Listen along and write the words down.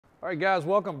All right, guys,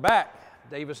 welcome back.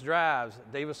 Davis Drives,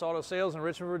 Davis Auto Sales in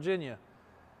Richmond, Virginia.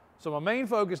 So my main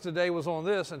focus today was on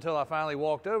this until I finally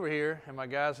walked over here and my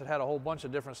guys had a whole bunch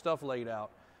of different stuff laid out.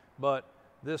 But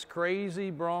this crazy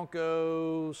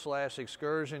Bronco /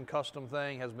 Excursion custom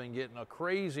thing has been getting a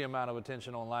crazy amount of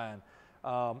attention online.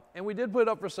 And we did put it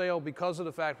up for sale because of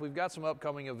the fact we've got some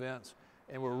upcoming events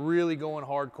and we're really going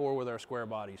hardcore with our square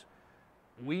bodies.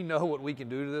 We know what we can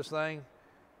do to this thing.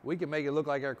 We can make it look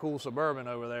like our cool Suburban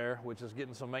over there, which is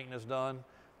getting some maintenance done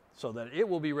so that it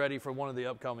will be ready for one of the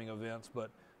upcoming events.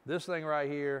 But this thing right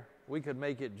here, we could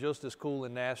make it just as cool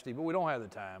and nasty, but we don't have the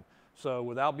time. So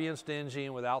without being stingy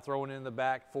and without throwing it in the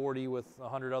back 40 with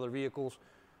 100 other vehicles,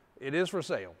 it is for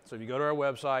sale. So if you go to our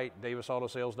website,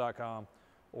 davisautosales.com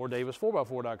or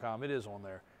davis4x4.com, it is on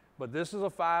there. But this is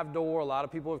a 5-door. A lot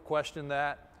of people have questioned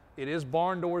that. It is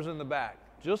barn doors in the back.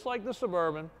 Just like the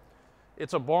Suburban,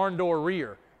 it's a barn door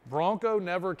rear. Bronco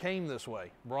never came this way.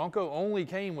 Bronco only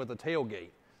came with a tailgate.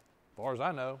 As far as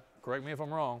I know, correct me if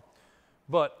I'm wrong,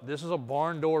 but this is a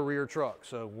barn door rear truck.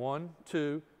 So 1,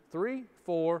 2, 3,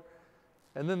 4,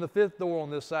 and then the 5th door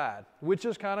on this side, which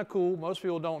is kind of cool. Most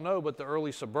people don't know, but the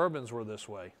early Suburbans were this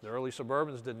way. The early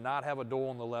Suburbans did not have a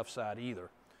door on the left side either.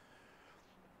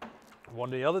 One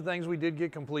of the other things we did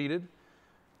get completed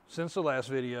since the last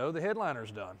video, the headliner's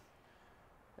done.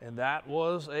 And that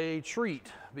was a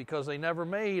treat because they never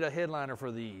made a headliner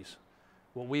for these.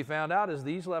 What we found out is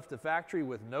these left the factory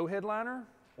with no headliner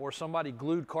or somebody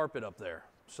glued carpet up there.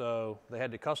 So they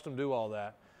had to custom do all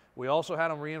that. We also had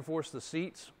them reinforce the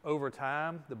seats over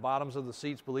time. The bottoms of the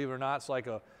seats, believe it or not, it's like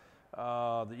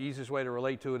the easiest way to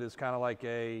relate to it is kind of like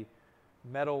a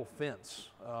metal fence,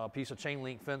 a piece of chain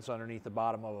link fence underneath the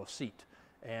bottom of a seat.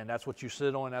 And that's what you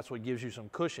sit on, that's what gives you some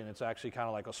cushion. It's actually kind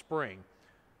of like a spring.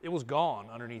 It was gone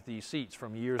underneath these seats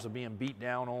from years of being beat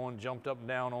down on, jumped up and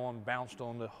down on, bounced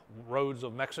on the roads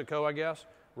of Mexico, I guess.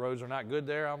 Roads are not good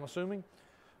there, I'm assuming.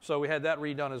 So we had that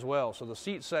redone as well. So the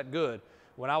seat set good.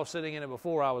 When I was sitting in it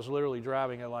before, I was literally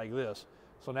driving it like this.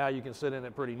 So now you can sit in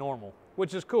it pretty normal,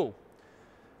 which is cool.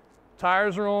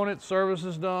 Tires are on it, service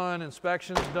is done,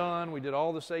 inspection's done. We did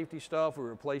all the safety stuff. We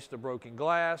replaced the broken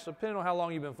glass. Depending on how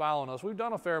long you've been following us, we've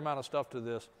done a fair amount of stuff to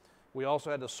this. We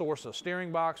also had to source a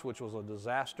steering box, which was a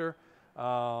disaster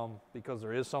because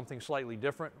there is something slightly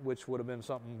different, which would have been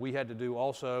something we had to do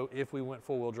also if we went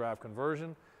four-wheel drive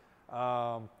conversion.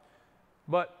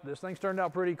 But this thing's turned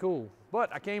out pretty cool.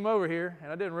 But I came over here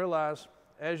and I didn't realize,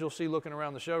 as you'll see looking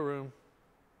around the showroom,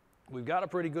 we've got a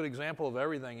pretty good example of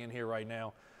everything in here right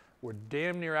now. We're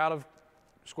damn near out of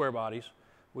square bodies.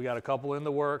 We got a couple in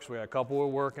the works. We got a couple we're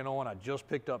working on. I just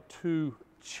picked up 2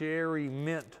 cherry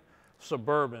mint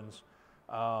Suburbans,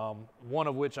 one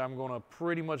of which I'm going to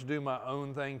pretty much do my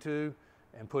own thing to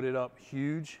and put it up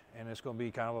huge, and it's going to be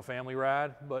kind of a family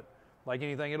ride, but like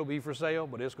anything, it'll be for sale,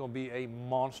 but it's going to be a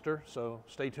monster, so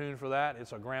stay tuned for that.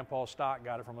 It's a grandpa stock,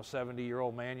 got it from a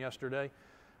 70-year-old man yesterday.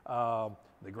 The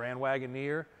Grand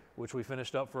Wagoneer, which we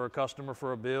finished up for a customer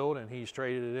for a build, and he's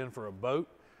traded it in for a boat.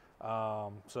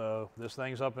 So this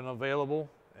thing's up and available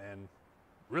and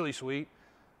really sweet.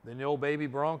 Then the old baby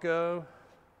Bronco,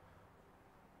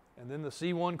 and then the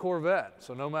C1 Corvette.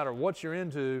 So no matter what you're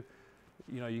into,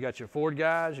 you know, you got your Ford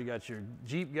guys, you got your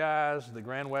Jeep guys, the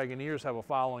Grand Wagoneers have a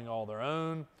following all their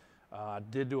own. I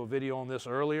did do a video on this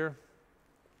earlier.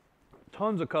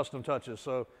 Tons of custom touches.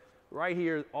 So right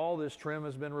here, all this trim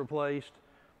has been replaced.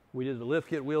 We did the lift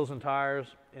kit wheels and tires,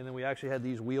 and then we actually had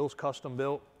these wheels custom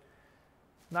built.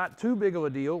 Not too big of a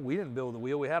deal. We didn't build the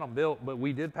wheel, we had them built, but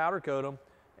we did powder coat them.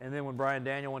 And then when Brian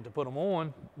Daniel went to put them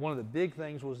on, one of the big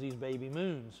things was these baby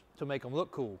moons to make them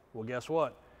look cool. Well, guess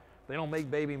what? They don't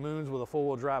make baby moons with a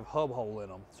four-wheel drive hub hole in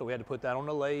them. So we had to put that on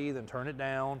the lathe and turn it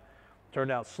down. Turned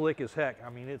out slick as heck.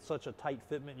 I mean, it's such a tight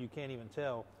fitment you can't even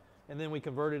tell. And then we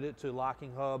converted it to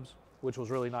locking hubs, which was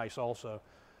really nice also.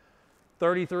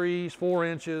 33s, 4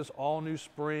 inches, all new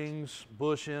springs,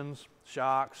 bushings,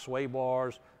 shocks, sway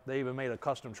bars. They even made a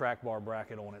custom track bar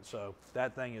bracket on it. So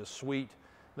that thing is sweet.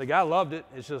 The guy loved it.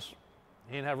 It's just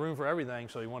he didn't have room for everything,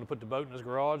 so he wanted to put the boat in his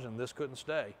garage, and this couldn't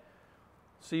stay.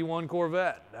 C1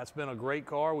 Corvette. That's been a great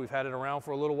car. We've had it around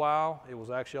for a little while. It was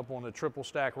actually up on the triple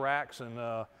stack racks and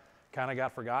kind of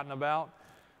got forgotten about.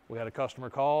 We had a customer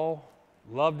call,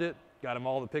 loved it, got him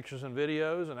all the pictures and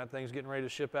videos, and that thing's getting ready to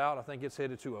ship out. I think it's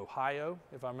headed to Ohio,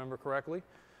 if I remember correctly.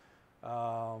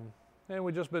 And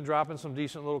we've just been dropping some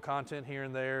decent little content here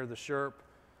and there. The Sherp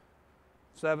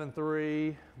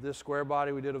 7.3, this square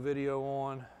body we did a video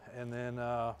on, and then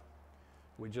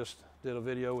we just did a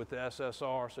video with the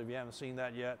SSR, so if you haven't seen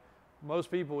that yet, most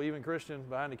people, even Christian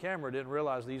behind the camera, didn't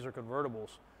realize these are convertibles.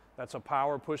 That's a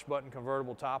power push button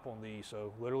convertible top on these,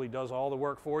 so literally does all the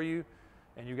work for you,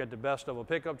 and you get the best of a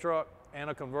pickup truck and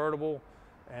a convertible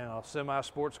and a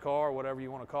semi-sports car, whatever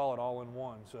you want to call it, all in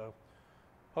one. So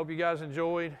hope you guys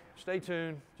enjoyed. Stay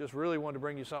tuned. Just really wanted to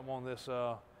bring you something on this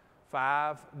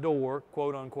 5-door,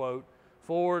 quote unquote,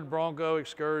 Ford Bronco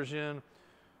Excursion,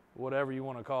 whatever you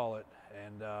want to call it.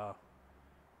 And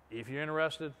if you're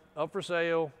interested, up for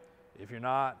sale. If you're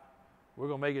not, we're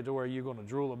going to make it to where you're going to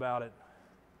drool about it,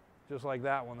 just like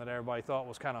that one that everybody thought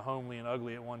was kind of homely and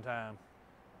ugly at one time.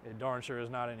 It darn sure is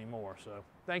not anymore. So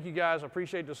thank you guys. I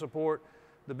appreciate the support.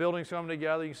 The building's coming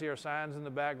together. You can see our signs in the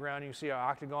background. You can see our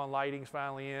octagon lighting's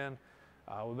finally in.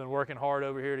 We've been working hard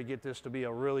over here to get this to be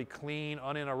a really clean,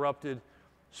 uninterrupted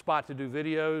spot to do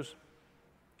videos.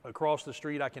 Across the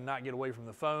street, I cannot get away from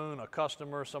the phone, a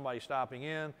customer, somebody stopping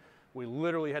in. We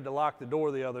literally had to lock the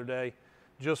door the other day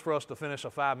just for us to finish a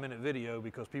 5-minute video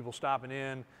because people stopping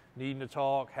in, needing to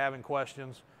talk, having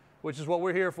questions, which is what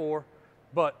we're here for.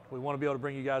 But we want to be able to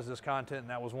bring you guys this content, and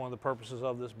that was one of the purposes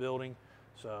of this building.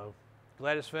 So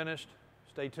glad it's finished.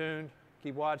 Stay tuned.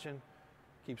 Keep watching.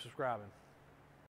 Keep subscribing.